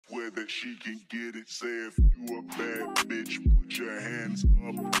that she can get it. Say if you a bad bitch, put your hands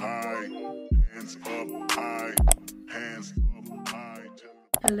up high, hands up high, hands up high.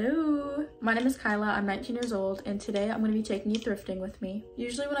 Hello, my name is Kyla, I'm 19 years old, and today I'm going to be taking you thrifting with me.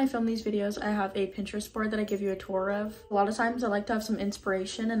 Usually when I film these videos, I have a Pinterest board that I give you a tour of. A lot of times I like to have some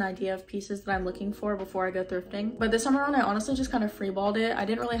inspiration and idea of pieces that I'm looking for before I go thrifting. But this time around, I honestly just kind of freeballed it. I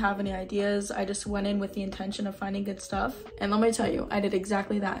didn't really have any ideas. I just went in with the intention of finding good stuff. And let me tell you, I did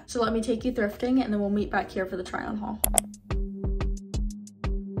exactly that. So let me take you thrifting and then we'll meet back here for the try on haul.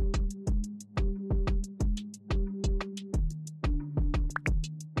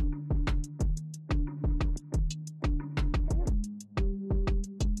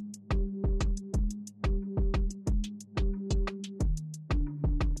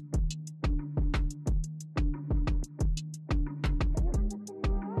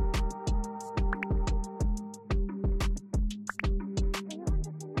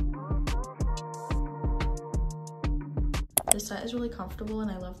 This set is really comfortable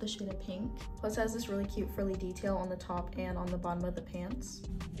and I love the shade of pink. Plus it has this really cute frilly detail on the top and on the bottom of the pants.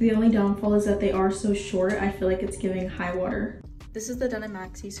 The only downfall is that they are so short, I feel like it's giving high water. This is the denim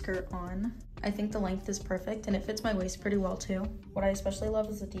maxi skirt on. I think the length is perfect and it fits my waist pretty well too. What I especially love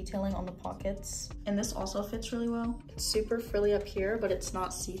is the detailing on the pockets. And this also fits really well. It's super frilly up here, but it's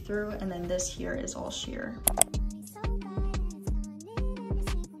not see-through. And then this here is all sheer.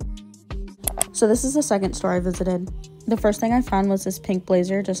 So this is the second store I visited. The first thing I found was this pink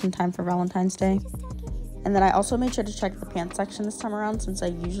blazer just in time for Valentine's Day. And then I also made sure to check the pants section this time around since I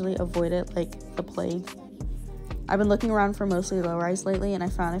usually avoid it like the plague. I've been looking around for mostly low-rise lately and I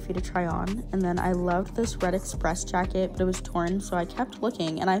found a few to try on. And then I loved this red express jacket, but it was torn, so I kept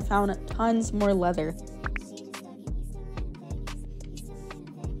looking and I found tons more leather.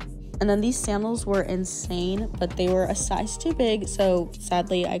 And then these sandals were insane, but they were a size too big, so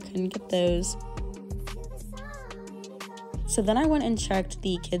sadly I couldn't get those. So then I went and checked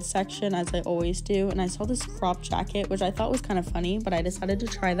the kids section as I always do, and I saw this crop jacket, which I thought was kind of funny, but I decided to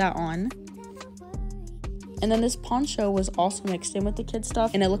try that on. And then this poncho was also mixed in with the kids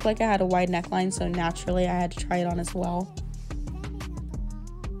stuff, and it looked like it had a wide neckline, so naturally I had to try it on as well.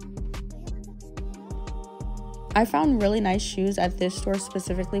 I found really nice shoes at this store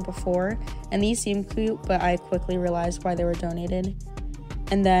specifically before, and these seemed cute, but I quickly realized why they were donated.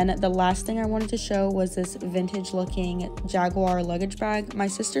 And then the last thing I wanted to show was this vintage looking Jaguar luggage bag. My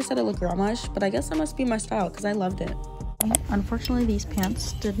sister said it looked grandma-ish, but I guess that must be my style because I loved it. Unfortunately, these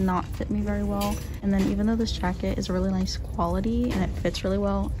pants did not fit me very well. And then even though this jacket is really nice quality and it fits really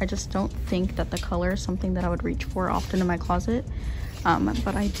well, I just don't think that the color is something that I would reach for often in my closet.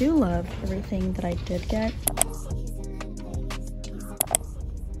 But I do love everything that I did get.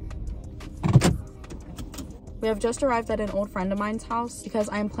 We have just arrived at an old friend of mine's house because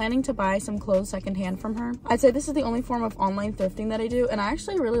I'm planning to buy some clothes secondhand from her. I'd say this is the only form of online thrifting that I do, and I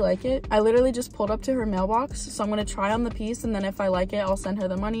actually really like it. I literally just pulled up to her mailbox, so I'm gonna try on the piece, and then if I like it, I'll send her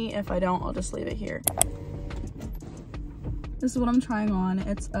the money. If I don't, I'll just leave it here. This is what I'm trying on.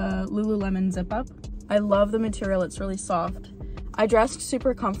 It's a Lululemon zip up. I love the material, it's really soft. I dressed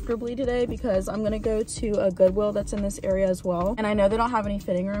super comfortably today because I'm gonna go to a Goodwill that's in this area as well. And I know they don't have any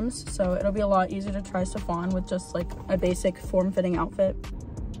fitting rooms, so it'll be a lot easier to try stuff on with just like a basic form-fitting outfit.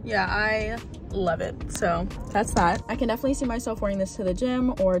 Yeah, I love it. So that's that. I can definitely see myself wearing this to the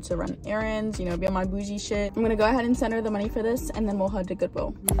gym or to run errands, you know, be on my bougie shit. I'm gonna go ahead and send her the money for this and then we'll head to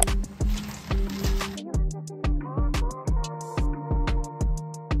Goodwill.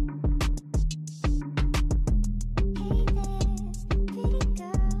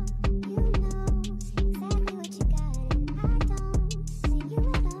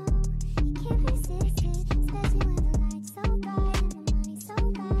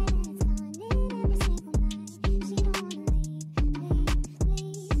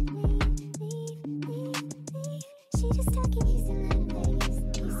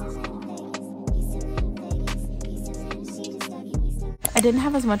 I didn't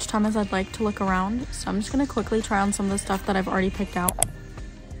have as much time as I'd like to look around, so I'm just gonna quickly try on some of the stuff that I've already picked out.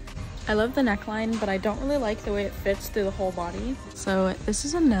 I love the neckline, but I don't really like the way it fits through the whole body. So this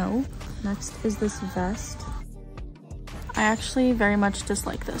is a no. Next is this vest. I actually very much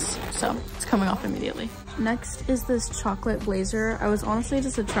dislike this, so it's coming off immediately. Next is this chocolate blazer. I was honestly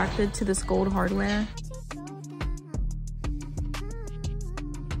just attracted to this gold hardware.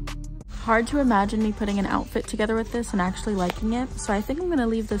 Hard to imagine me putting an outfit together with this and actually liking it, so I think I'm gonna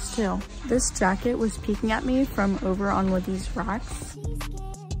leave this too. This jacket was peeking at me from over on one of these racks.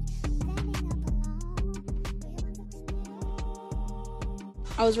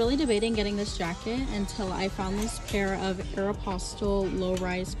 I was really debating getting this jacket until I found this pair of Aeropostale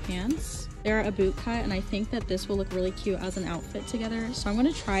low-rise pants. They're a boot cut, and I think that this will look really cute as an outfit together. So I'm going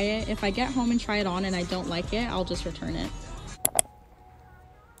to try it. If I get home and try it on and I don't like it, I'll just return it.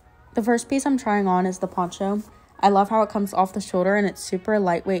 The first piece I'm trying on is the poncho. I love how it comes off the shoulder and it's super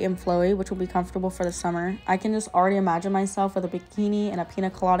lightweight and flowy, which will be comfortable for the summer. I can just already imagine myself with a bikini and a pina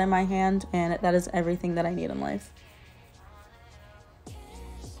colada in my hand, and that is everything that I need in life.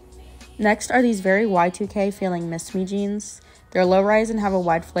 Next are these very Y2K feeling Miss Me jeans. They're low-rise and have a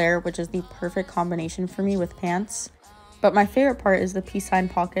wide flare, which is the perfect combination for me with pants. But my favorite part is the peace sign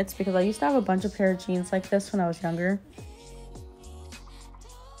pockets, because I used to have a bunch of pair of jeans like this when I was younger.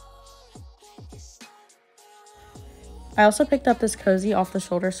 I also picked up this cozy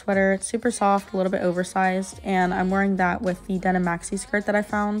off-the-shoulder sweater. It's super soft, a little bit oversized, and I'm wearing that with the denim maxi skirt that I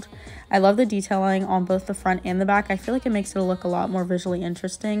found. I love the detailing on both the front and the back. I feel like it makes it look a lot more visually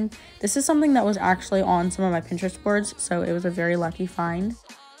interesting. This is something that was actually on some of my Pinterest boards, so it was a very lucky find.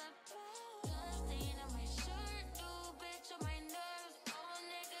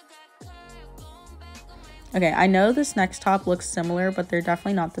 Okay, I know this next top looks similar, but they're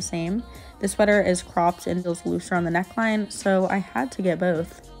definitely not the same. This sweater is cropped and feels looser on the neckline, so I had to get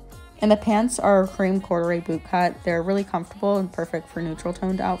both. And the pants are a cream corduroy boot cut. They're really comfortable and perfect for neutral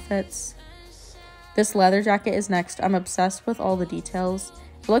toned outfits. This leather jacket is next. I'm obsessed with all the details.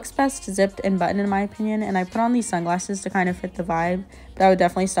 It looks best zipped and buttoned in my opinion, and I put on these sunglasses to kind of fit the vibe, but I would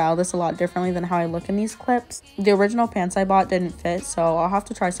definitely style this a lot differently than how I look in these clips. The original pants I bought didn't fit, so I'll have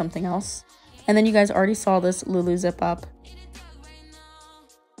to try something else. And then you guys already saw this Lulu zip up.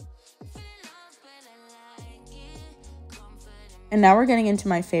 And now we're getting into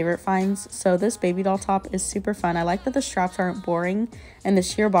my favorite finds. So this baby doll top is super fun. I like that the straps aren't boring and the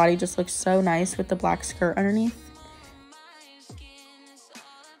sheer body just looks so nice with the black skirt underneath.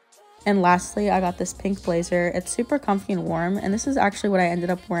 And lastly, I got this pink blazer. It's super comfy and warm, and this is actually what I ended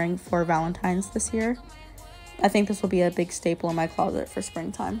up wearing for Valentine's this year. I think this will be a big staple in my closet for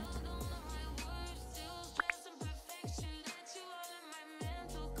springtime.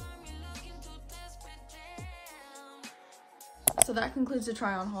 So that concludes the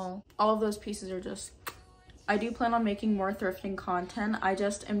try on haul. All of those pieces are just, I do plan on making more thrifting content. I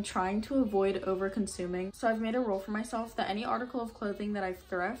just am trying to avoid over consuming. So I've made a rule for myself that any article of clothing that I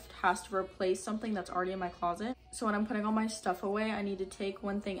thrift has to replace something that's already in my closet. So when I'm putting all my stuff away, I need to take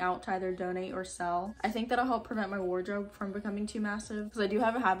one thing out to either donate or sell. I think that'll help prevent my wardrobe from becoming too massive, because I do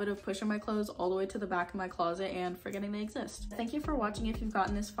have a habit of pushing my clothes all the way to the back of my closet and forgetting they exist. Thank you for watching. If you've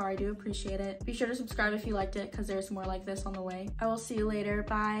gotten this far, I do appreciate it. Be sure to subscribe if you liked it, because there's more like this on the way. I will see you later.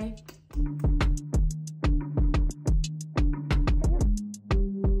 Bye.